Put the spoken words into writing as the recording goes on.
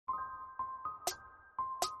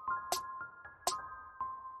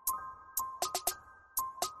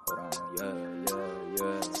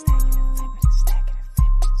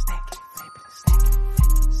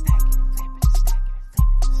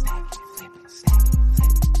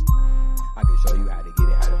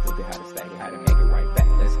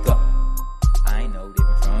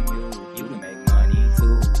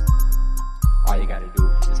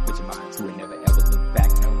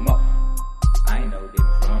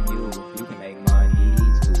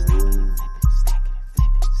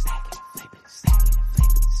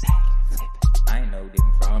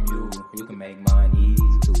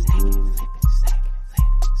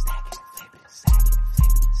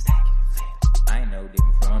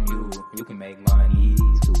You can make money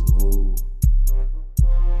too.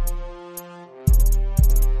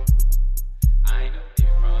 I know it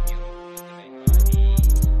from you. You can make money.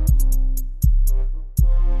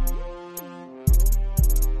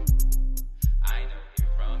 I know it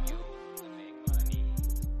from you. You can make money.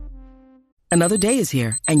 Another day is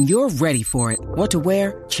here, and you're ready for it. What to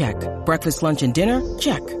wear? Check. Breakfast, lunch, and dinner?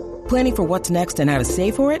 Check. Planning for what's next and how to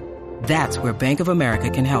save for it? That's where Bank of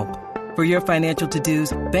America can help. For your financial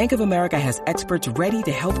to-dos, Bank of America has experts ready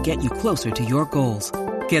to help get you closer to your goals.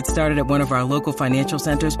 Get started at one of our local financial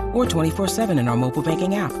centers or 24/7 in our mobile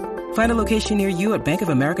banking app. Find a location near you at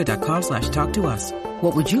bankofamerica.com/talktous.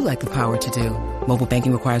 What would you like the power to do? Mobile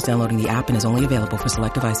banking requires downloading the app and is only available for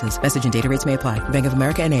select devices. Message and data rates may apply. Bank of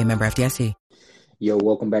America N.A., member FDIC. Yo,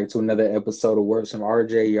 welcome back to another episode of Words from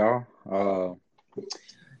RJ, y'all.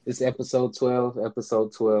 This is episode 12.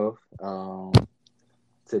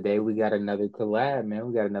 Today we got another collab,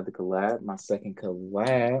 man. My second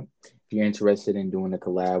collab. If you're interested in doing a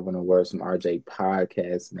collab on the Words from RJ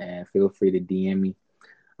podcast, man, feel free to DM me.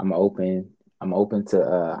 I'm open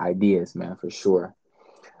to ideas, man, for sure.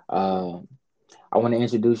 I want to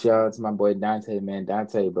introduce y'all to my boy Dante, man.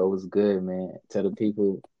 Dante, bro, what's good, man? Tell the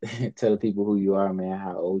people who you are, man,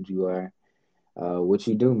 how old you are, what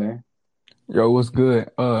you do, man. Yo, what's good?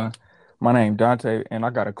 My name Dante, and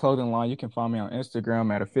I got a clothing line. You can find me on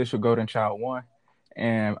Instagram at officialgoldenchild1,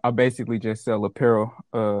 and I basically just sell apparel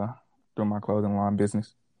through my clothing line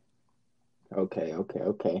business. Okay.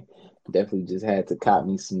 Definitely just had to cop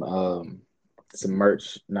me some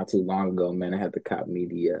merch not too long ago, man. I had to cop me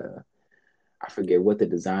the I forget what the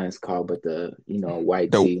design is called, but the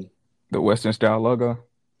white tee. The Western style logo.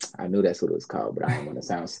 I knew that's what it was called, but I didn't want to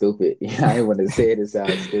sound stupid. I didn't want to say it and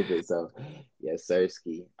sound stupid. So, yes,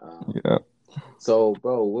 sirski. Yeah. So,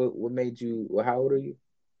 bro, what made you? Well, how old are you?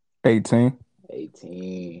 18.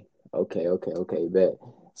 18. Okay, bet.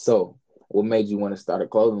 So, what made you want to start a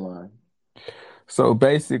clothing line? So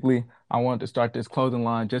basically, I wanted to start this clothing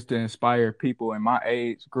line just to inspire people in my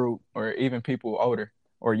age group, or even people older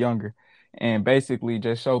or younger, and basically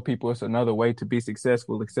just show people it's another way to be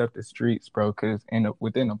successful except the streets, bro. Because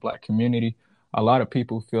within the Black community, a lot of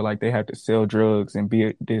people feel like they have to sell drugs and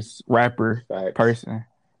be this rapper person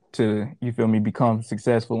to, you feel me, become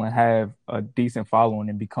successful and have a decent following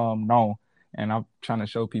and become known. And I'm trying to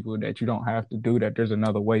show people that you don't have to do that. There's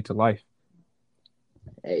another way to life.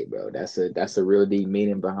 Hey, bro, that's a real deep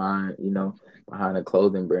meaning behind a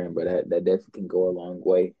clothing brand, but that definitely can go a long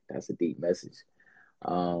way. That's a deep message.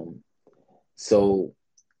 So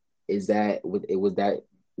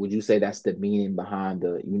would you say that's the meaning behind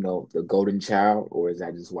the Golden Child, or is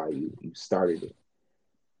that just why you started it?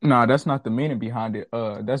 No, that's not the meaning behind it.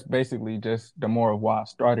 That's basically just the more of why I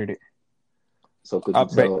started it. So could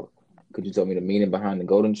you tell me the meaning behind the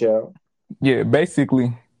Golden Child? Yeah,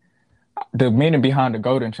 basically the meaning behind the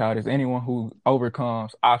Golden Child is anyone who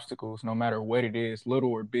overcomes obstacles, no matter what it is,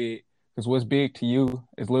 little or big. Because what's big to you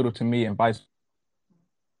is little to me, and vice versa.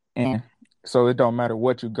 And so it don't matter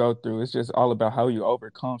what you go through. It's just all about how you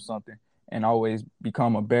overcome something and always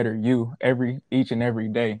become a better you each and every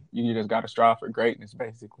day. You just got to strive for greatness,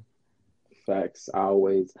 basically. Facts. I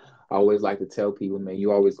always like to tell people, man,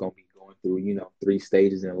 you always gonna be going through, 3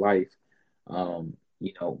 stages in life. You're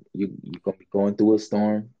gonna be going through a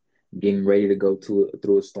storm, getting ready to go through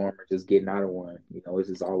a storm, or just getting out of one. It's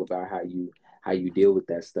just all about how you deal with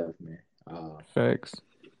that stuff, man. Facts.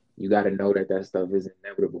 You got to know that stuff is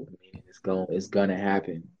inevitable. It's gonna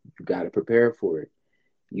happen. You got to prepare for it.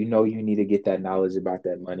 You need to get that knowledge about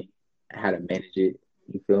that money, how to manage it.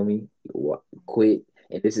 You feel me? Quit.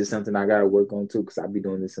 And this is something I got to work on too, because I be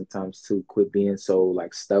doing this sometimes too. Quit being so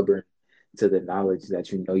like stubborn to the knowledge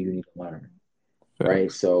that you need to learn. Facts.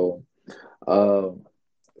 Right. So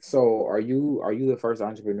are you the first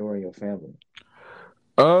entrepreneur in your family?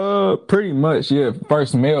 Pretty much, yeah.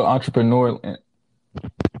 First male entrepreneur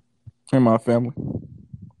in my family.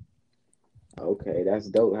 Okay, that's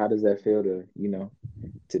dope. How does that feel to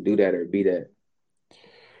do that or be that?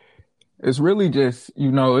 It's really just,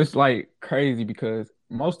 it's like crazy because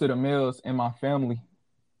most of the males in my family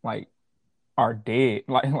like are dead.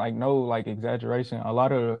 Like no like exaggeration. A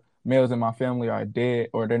lot of the males in my family are dead,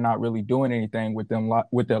 or they're not really doing anything with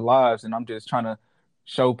their lives, and I'm just trying to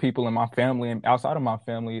show people in my family and outside of my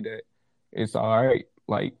family that it's all right.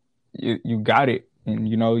 Like you got it, and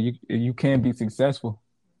you can be successful.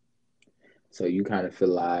 So you kind of feel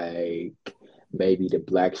like maybe the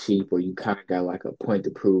black sheep, or you kind of got like a point to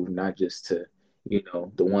prove, not just to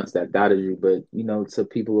the ones that doubted you, but to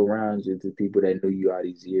people around you, to people that knew you all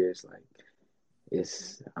these years. Like,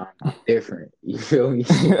 I'm different. You feel me?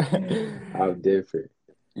 I'm different.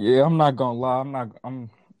 Yeah, I'm not gonna lie.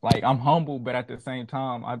 I'm humble, but at the same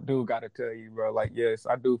time, I do gotta tell you, bro. Like, yes,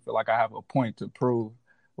 I do feel like I have a point to prove.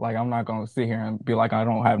 Like, I'm not gonna sit here and be like I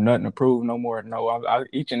don't have nothing to prove no more. No,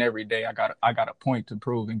 each and every day I got a point to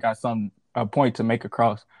prove and got a point to make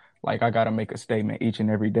across. Like, I gotta make a statement each and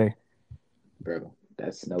every day. Bro.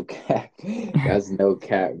 That's no cap. That's no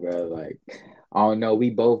cap, bro. Like, I don't know. We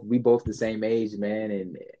both the same age, man.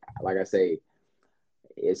 And like I say,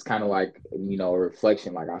 it's kind of like a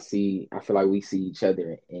reflection. Like I feel like we see each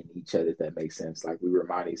other in each other. If that makes sense. Like we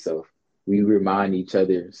remind each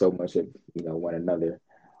other so much of one another.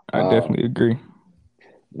 I definitely agree.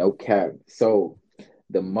 No cap. So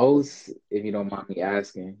the most, if you don't mind me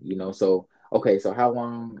asking, so okay, so how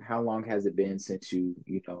long has it been since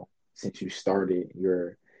since you started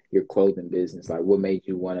your clothing business? Like what made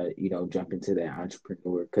you want to, jump into that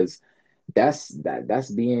entrepreneur? Because that's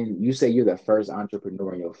being, you say you're the first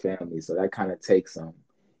entrepreneur in your family, so that kind of takes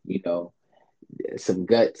you know, some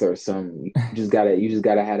guts or some you just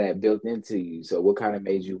gotta have that built into you. So what kind of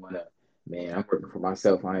made you wanna, man, I'm working for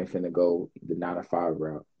myself. I ain't finna go the 9 to 5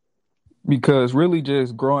 route. Because really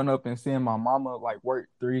just growing up and seeing my mama like work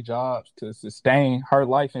 3 jobs to sustain her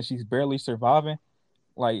life and she's barely surviving,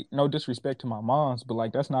 like no disrespect to my mom's, but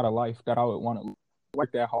like that's not a life that I would want to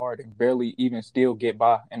work that hard and barely even still get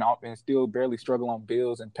by and still barely struggle on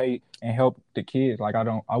bills and pay and help the kids. Like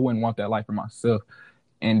I wouldn't want that life for myself.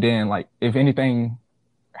 And then like if anything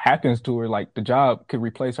happens to her, like the job could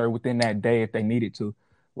replace her within that day if they needed to.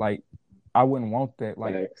 Like I wouldn't want that.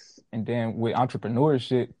 Like, Facts. and then with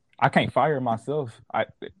entrepreneurship, I can't fire myself.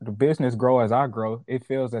 The business grow as I grow. It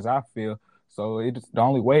feels as I feel. So it's the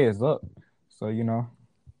only way is up. So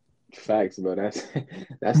Facts, bro. That's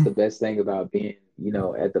that's the best thing about being,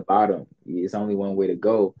 at the bottom. It's only one way to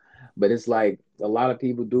go. But it's like a lot of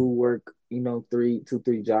people do work,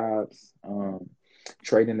 three jobs,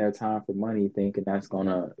 trading their time for money, thinking that's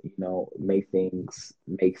gonna, make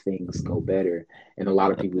things go better. And a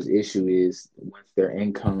lot of people's issue is once their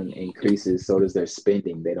income increases, so does their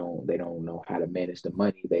spending. They don't know how to manage the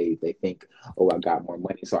money. They think, oh, I got more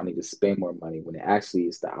money, so I need to spend more money. When it actually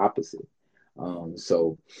is the opposite.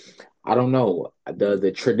 So I don't know.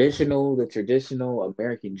 The traditional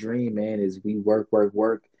American dream, man, is we work, work,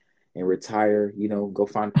 work, and retire. Go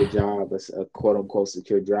find a good job, a quote unquote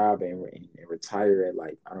secure job, and retire at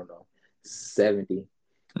like I don't know, 70.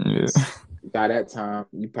 yeah. By that time,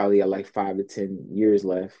 you probably got like 5 to 10 years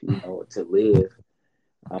left, to live.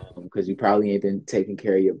 Because you probably ain't been taking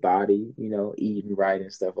care of your body, eating right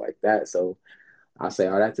and stuff like that. So I say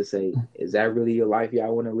all that to say, is that really your life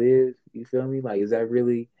y'all want to live? You feel me? Like, is that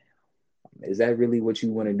really what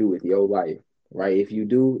you want to do with your life? Right? If you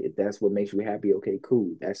do, if that's what makes you happy, okay,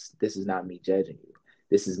 cool. This is not me judging you.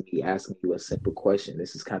 This is me asking you a simple question.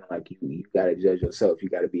 This is kind of like you gotta judge yourself. You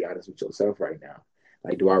gotta be honest with yourself right now.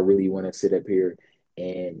 Like, do I really want to sit up here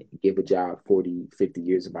and give a job 40, 50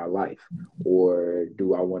 years of my life? Or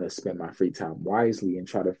do I want to spend my free time wisely and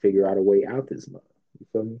try to figure out a way out this month? You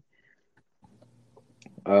feel me?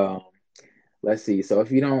 Um, let's see. So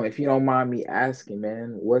if you don't mind me asking,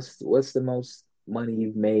 man, what's the most money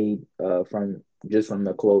you've made from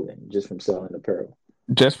the clothing, just from selling apparel?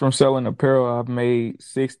 Just from selling apparel, I've made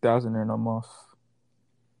 6,000 in a month.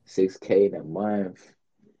 6K in a month,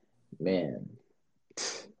 man.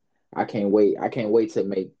 I can't wait to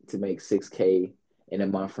make 6K in a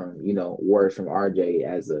month from words from RJ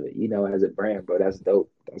as a brand, bro. That's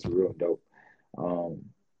dope. That's real dope. Um,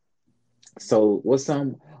 so what's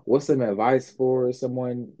some advice for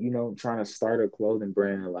someone trying to start a clothing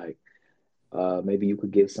brand? Like, maybe you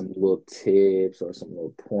could give some little tips or some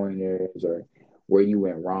little pointers or where you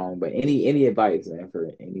went wrong. But any advice, man, for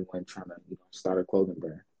anyone trying to start a clothing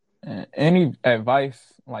brand? And any advice,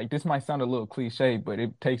 like this might sound a little cliche, but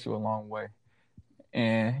it takes you a long way.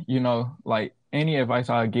 And like any advice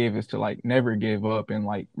I give is to like never give up and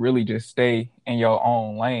like really just stay in your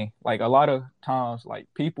own lane. Like a lot of times, like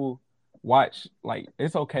people watch, like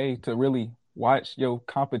it's okay to really watch your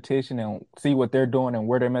competition and see what they're doing and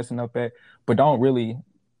where they're messing up at, but don't really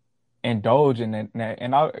indulge in that.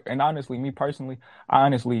 And honestly, me personally, I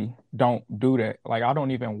honestly don't do that. Like I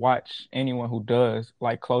don't even watch anyone who does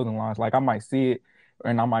like clothing lines. Like I might see it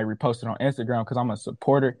and I might repost it on Instagram because I'm a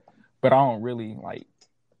supporter, but I don't really like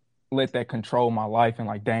let that control my life and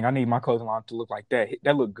like, dang, I need my clothing line to look like that.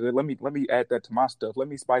 That look good. Let me add that to my stuff. Let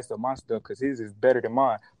me spice up my stuff because his is better than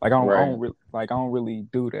mine. Like Right. I don't really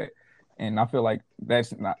do that. And I feel like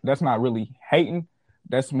that's not really hating.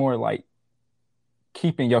 That's more like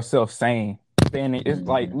keeping yourself sane. it's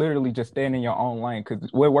like literally just staying in your own lane, because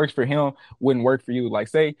what works for him wouldn't work for you. Like,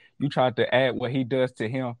 say you tried to add what he does to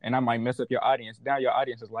him, and I might mess up your audience. Now your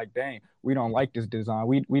audience is like, dang, we don't like this design.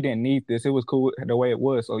 We didn't need this. It was cool the way it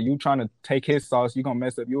was. So you trying to take his sauce, you gonna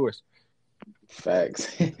mess up yours. Facts.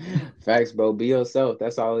 Facts, bro. Be yourself.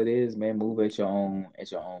 That's all it is, man. Move at your own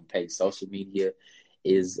pace. Social media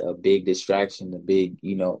is a big distraction, a big,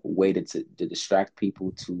 way to distract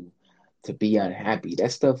people to be unhappy.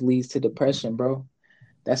 That stuff leads to depression, bro.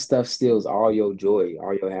 That stuff steals all your joy,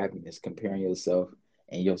 all your happiness, comparing yourself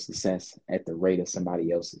and your success at the rate of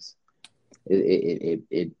somebody else's.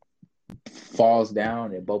 It falls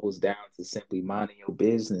down and bubbles down to simply minding your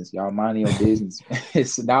business. Y'all minding your business.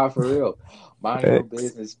 It's not for real. Minding your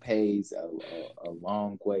business pays a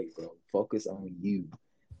long way, bro. Focus on you.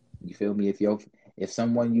 You feel me? If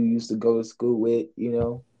someone you used to go to school with,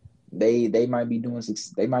 they might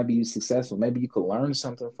be successful. Maybe you could learn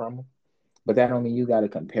something from them, but that don't mean you got to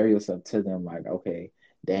compare yourself to them. Like, okay,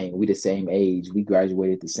 dang, we the same age. We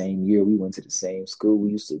graduated the same year. We went to the same school.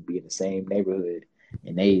 We used to be in the same neighborhood,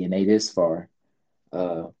 and they this far.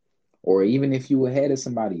 Or even if you ahead of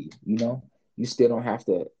somebody, you still don't have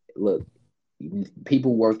to look.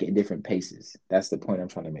 People work at different paces. That's the point I'm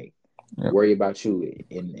trying to make. Yep. Worry about you,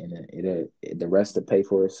 and the rest to pay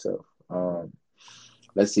for itself.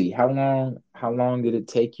 Let's see. How long did it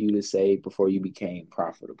take you to save before you became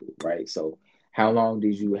profitable? Right. So how long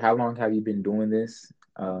have you been doing this?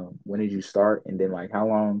 When did you start? And then how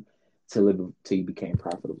long till you became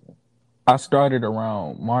profitable? I started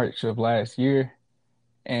around March of last year,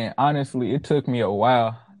 and honestly, it took me a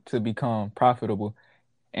while to become profitable.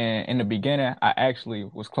 And in the beginning, I actually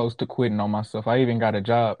was close to quitting on myself. I even got a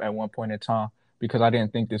job at one point in time because I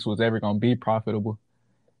didn't think this was ever going to be profitable.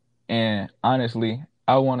 And honestly,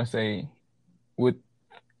 I want to say with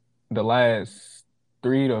the last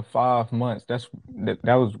 3 to 5 months, that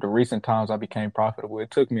was the recent times I became profitable. It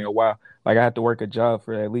took me a while. Like, I had to work a job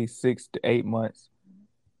for at least 6 to 8 months.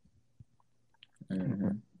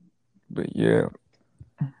 Mm-hmm. But yeah.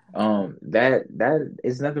 That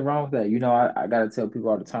is nothing wrong with that. I gotta tell people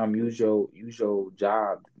all the time, use your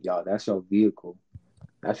job, y'all. That's your vehicle.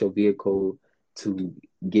 That's your vehicle to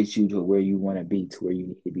get you to where you want to be, to where you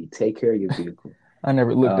need to be. Take care of your vehicle. I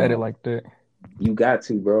never looked at it like that. You got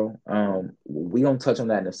to, bro. We gonna touch on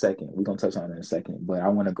that in a second. But I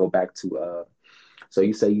want to go back to so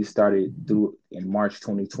you say you started in March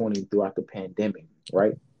 2020 throughout the pandemic,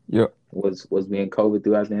 right? Yep. Was being COVID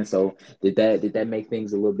throughout then. So did that make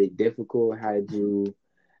things a little bit difficult? How did you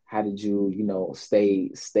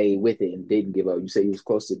stay with it and didn't give up? You say you was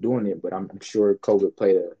close to doing it, but I'm sure COVID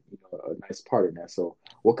played a nice part in that. So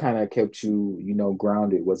what kind of kept you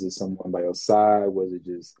grounded? Was it someone by your side? Was it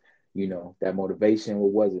just that motivation?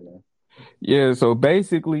 What was it, man? Yeah, so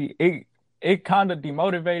basically it kind of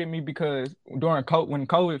demotivated me because when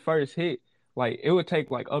COVID first hit, like, it would take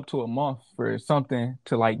up to a month for something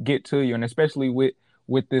to get to you. And especially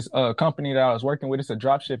with this company that I was working with, it's a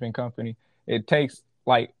drop shipping company. It takes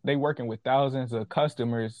they working with thousands of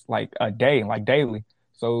customers a day, daily.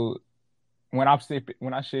 So when I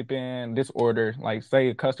ship in this order, say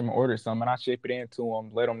a customer orders something, and I ship it in to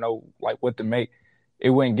them, let them know what to make, it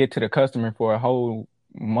wouldn't get to the customer for a whole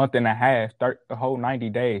month and a half, a whole 90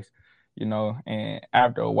 days, and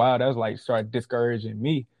after a while, that's started discouraging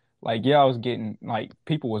me. Yeah, I was getting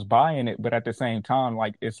people was buying it, but at the same time,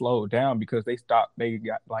 it slowed down because they got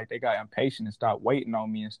impatient and stopped waiting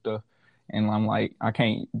on me and stuff. And I'm I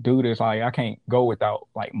can't do this. I can't go without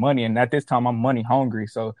money. And at this time, I'm money hungry,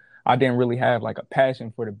 so I didn't really have a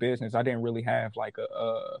passion for the business. I didn't really have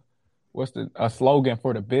a slogan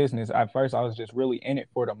for the business. At first, I was just really in it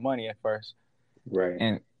for the money at first. Right.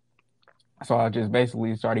 And so I just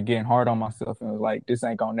basically started getting hard on myself and was this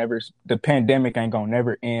ain't gonna the pandemic ain't gonna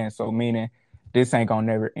never end. So meaning this ain't gonna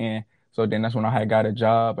never end. So then that's when I had got a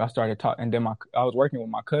job. I started talking, and then I was working with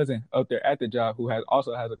my cousin up there at the job who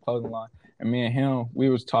also has a clothing line. And me and him, we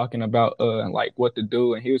was talking about what to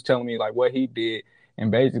do, and he was telling me what he did. And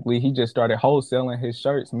basically he just started wholesaling his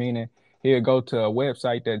shirts, meaning he'll go to a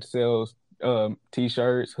website that sells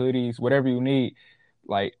t-shirts, hoodies, whatever you need.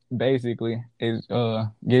 Basically it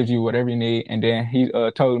gives you whatever you need. And then he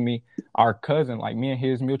told me our cousin, me and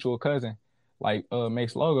his mutual cousin,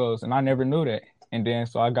 makes logos, and I never knew that. And then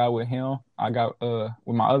so I got with him, I got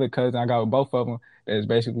with my other cousin, I got with both of them. That's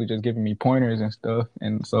basically just giving me pointers and stuff.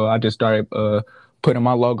 And so I just started putting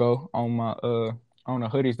my logo on my on the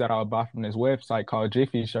hoodies that I bought from this website called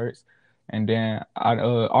Jiffy Shirts. And then I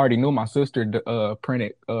already knew my sister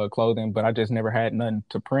printed clothing, but I just never had nothing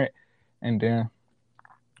to print. And then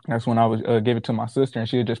That's when I would give it to my sister, and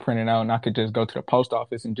she would just print it out, and I could just go to the post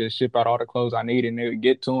office and just ship out all the clothes I needed, and they would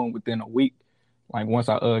get to them within a week. Like once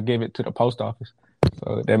I gave it to the post office,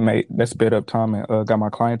 so that sped up time and got my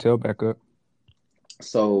clientele back up.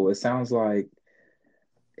 So it sounds like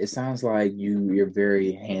you're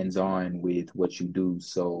very hands-on with what you do.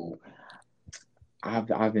 So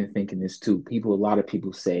I've been thinking this too. A lot of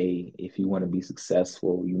people say if you want to be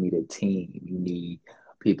successful, you need a team. You need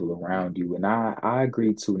people around you. And I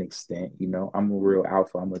agree to an extent. I'm a real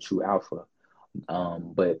alpha. I'm a true alpha.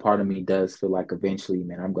 But part of me does feel like eventually,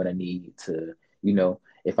 man, I'm gonna need to,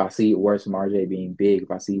 if I see worse from RJ being big,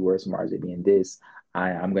 if I see worse from RJ being this,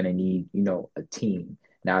 I'm gonna need, a team.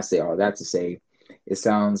 Now I say all that to say, it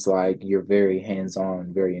sounds like you're very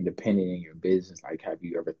hands-on, very independent in your business. Like, have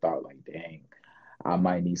you ever thought like, dang, I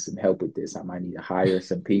might need some help with this. I might need to hire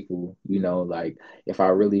some people, like if I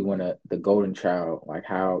really want the golden child, like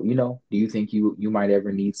how, do you think you might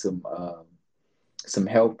ever need some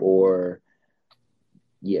help or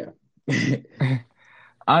yeah.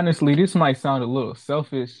 Honestly, this might sound a little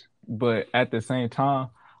selfish, but at the same time,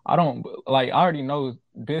 I don't like. I already know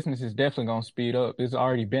business is definitely gonna speed up. It's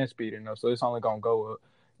already been speeding up, so it's only gonna go up.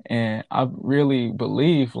 And I really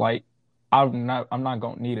believe like I'm not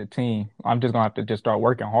gonna need a team. I'm just gonna have to just start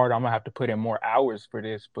working harder. I'm gonna have to put in more hours for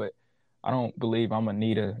this, but I don't believe I'm gonna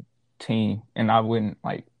need a team. And I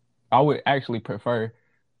would actually prefer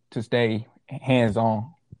to stay hands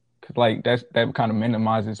on. 'Cause like that kind of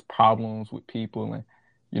minimizes problems with people and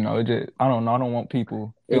it just I don't know, I don't want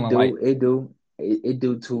people It feeling like do, it do, it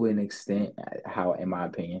do to an extent. How, in my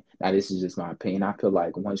opinion, now this is just my opinion. I feel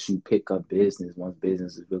like once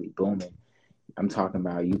business is really booming, I'm talking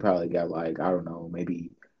about you probably got like I don't know,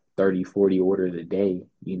 maybe 30, 40 orders a day.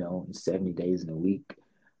 70 days in a week.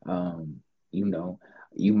 Um, you know,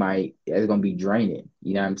 you might it's gonna be draining.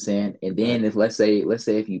 You know what I'm saying? And then right, if let's say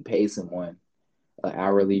if you pay someone an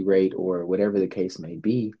hourly rate or whatever the case may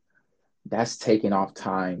be, that's taking off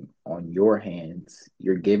time on your hands.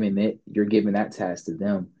 You're giving that task to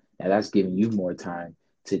them. Now that's giving you more time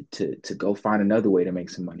to go find another way to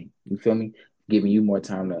make some money. You feel me? Giving you more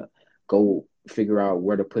time to go figure out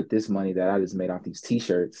where to put this money that I just made off these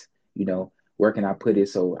t-shirts. Where can I put it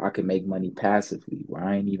so I can make money passively where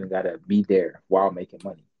I ain't even gotta be there while making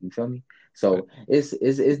money. You feel me? right. So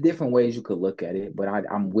it's different ways you could look at it, but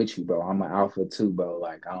I'm with you, bro. I'm an alpha too, bro.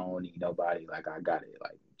 Like I don't need nobody. Like I got it.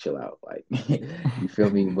 Like chill out. Like you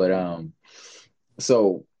feel me? But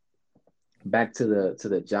so back to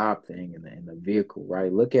the job thing and the vehicle,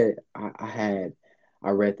 right? Look at I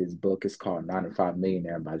read this book. It's called 9 to 5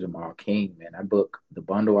 Millionaire by Jamal King. Man, that book, the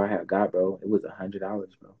bundle I had got, bro, it was $100,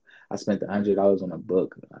 bro. I spent $100 on a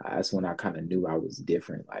book. That's when I kind of knew I was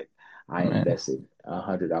different. Like I Man, invested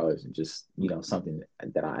 $100 in just something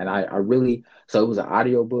that I really, so it was an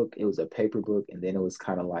audio book, it was a paper book, and then it was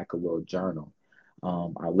kind of like a little journal.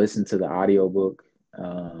 I listened to the audio book.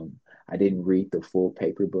 I didn't read the full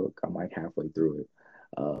paper book. I'm like halfway through it.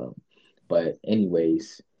 Um, but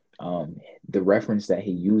anyways, the reference that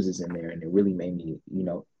he uses in there, and it really made me,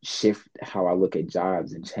 shift how I look at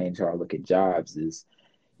jobs and change how I look at jobs is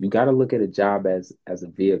you got to look at a job as a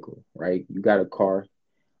vehicle, right? You got a car,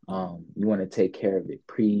 you want to take care of it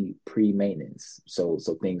pre maintenance, so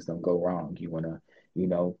things don't go wrong. You want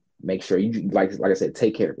to, make sure you like I said,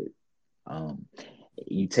 take care of it. Um,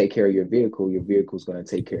 you take care of your vehicle's going to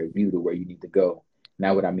take care of you to where you need to go.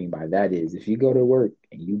 Now, what I mean by that is if you go to work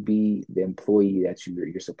and you be the employee that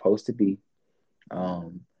you're supposed to be,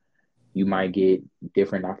 um, you might get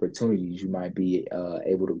different opportunities. You might be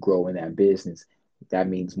able to grow in that business. That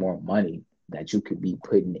means more money that you could be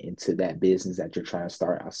putting into that business that you're trying to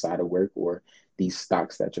start outside of work or these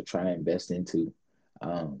stocks that you're trying to invest into.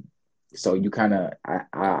 Um, so you kind of,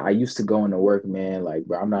 I used to go into work, man, like,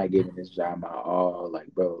 bro, I'm not giving this job my all. Like,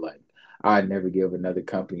 bro, like, I'd never give another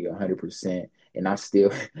company 100%. And I still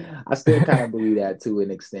kind of believe that to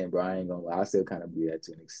an extent, bro. I ain't gonna lie. I still kind of believe that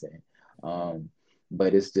to an extent. Um,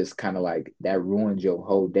 but it's just kind of like that ruins your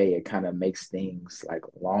whole day. It kind of makes things like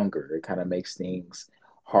longer. It kind of makes things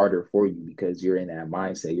harder for you because you're in that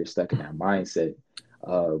mindset. You're stuck in that mindset.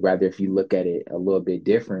 Rather, if you look at it a little bit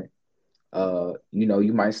different, you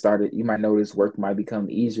might notice work might become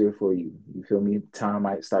easier for you. You feel me? Time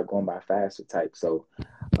might start going by faster type. So,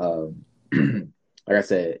 um, like I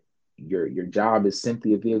said, your job is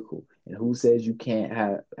simply a vehicle. And who says you can't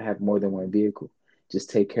have more than one vehicle? Just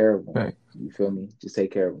take care of them. right. You feel me? Just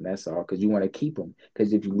take care of them. That's all. Because you want to keep them.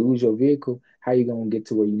 Because if you lose your vehicle, how you gonna get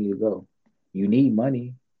to where you need to go? You need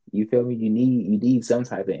money. You feel me? You need some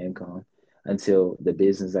type of income until the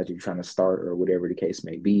business that you're trying to start or whatever the case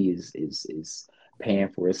may be is paying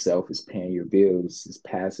for itself. It's paying your bills. It's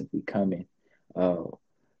passively coming. Uh,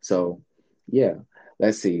 so yeah,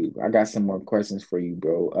 let's see. I got some more questions for you,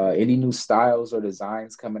 bro. Any new styles or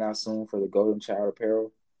designs coming out soon for the Golden Child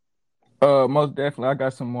apparel? Most definitely. I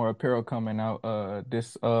got some more apparel coming out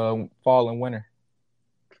this fall and winter.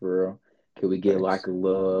 For real. Could we get Thanks. like a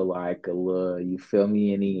little, you feel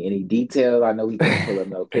me? Any detail? I know we can't pull up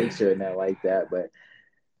no picture and that like that, but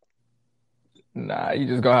Nah, you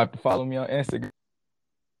just gonna have to follow me on Instagram.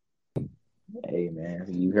 hey man,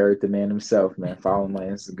 you heard the man himself, man. Follow my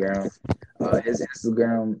Instagram. His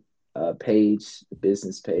Instagram page, the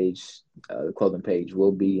business page, the clothing page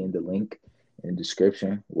will be in the link in the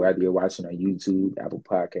description, whether you're watching on YouTube, Apple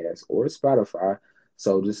Podcasts, or Spotify.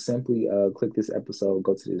 So just simply click this episode,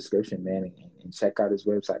 go to the description, man, and check out his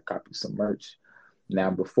website, copy some merch. Now,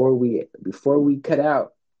 before we cut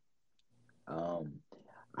out, um,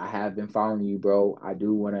 I have been following you, bro. I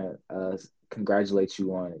do want to congratulate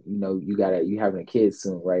you on, you having a kid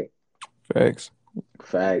soon, right? Thanks.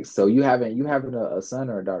 Facts. So you having a son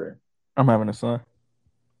or a daughter? I'm having a son.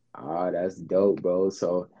 Oh, that's dope, bro.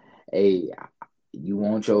 So, hey, you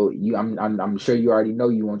want your you I'm sure you already know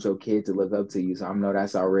you want your kid to look up to you. So I know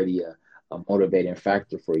that's already a motivating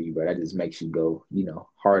factor for you, but that just makes you go,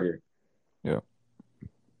 harder. Yeah.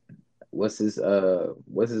 What's his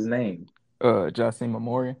name? Jocelyn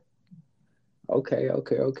Memorial. Okay,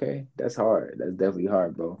 okay, okay. That's hard. That's definitely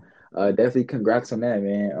hard, bro. Definitely congrats on that,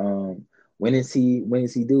 man. When is he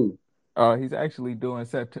due? He's actually doing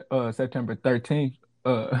September 13th.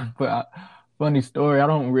 But funny story, I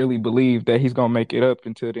don't really believe that he's gonna make it up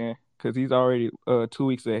until then, because he's already 2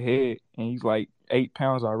 weeks ahead, and he's like 8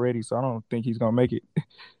 pounds already. So I don't think he's gonna make it.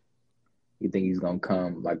 You think he's gonna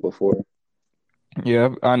come like before? Yeah,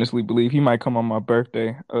 I honestly believe he might come on my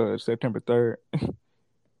birthday, September 3rd.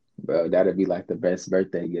 Bro, that'd be like the best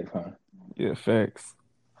birthday gift, huh? Yeah, facts.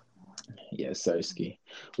 Yes, Sirski.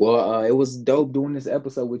 Well, it was dope doing this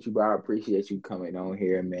episode with you, bro. I appreciate you coming on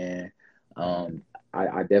here, man. Um,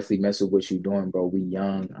 I definitely mess with what you're doing, bro. We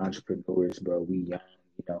young entrepreneurs, bro. We young,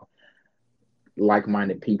 you know,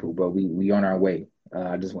 like-minded people, bro. We on our way.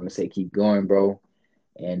 I just want to say keep going, bro.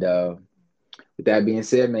 And with that being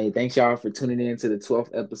said, man, thanks y'all for tuning in to the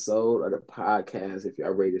 12th episode of the podcast. If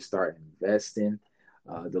y'all ready to start investing,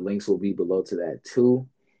 the links will be below to that too.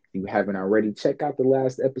 If you haven't already, check out the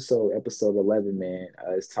last episode, episode 11, man.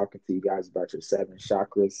 It's talking to you guys about your 7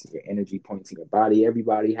 chakras, your energy points in your body.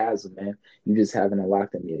 Everybody has them, man. You just haven't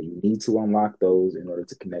unlocked them yet. You need to unlock those in order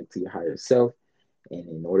to connect to your higher self and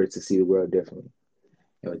in order to see the world differently.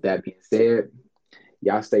 And with that being said,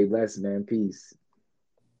 y'all stay blessed, man. Peace.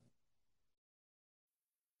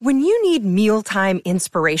 When you need mealtime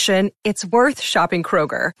inspiration, it's worth shopping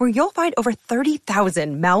Kroger, where you'll find over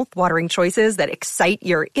 30,000 mouth-watering choices that excite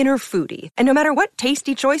your inner foodie. And no matter what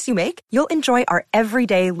tasty choice you make, you'll enjoy our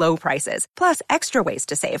everyday low prices, plus extra ways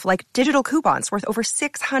to save, like digital coupons worth over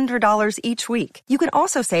 $600 each week. You can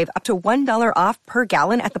also save up to $1 off per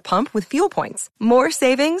gallon at the pump with fuel points. More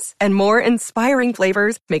savings and more inspiring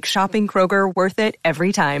flavors make shopping Kroger worth it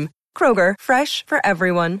every time. Kroger, fresh for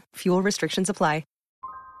everyone. Fuel restrictions apply.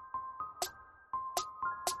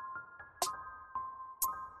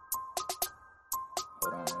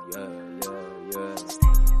 I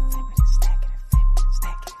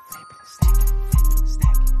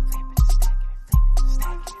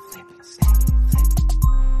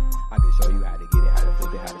can show you how to get it, how to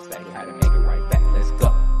flip it, how to stack it, how to make it right back. Let's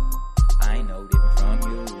go. I ain't no different from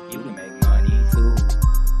you. You can make money too.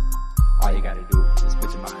 All you gotta do is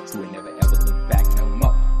put your mind to it, never ever look back no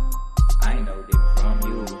more. I ain't no different from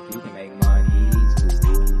you. You can make money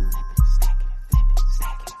too.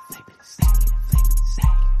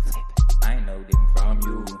 I ain't no different from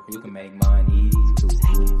you. You can make money.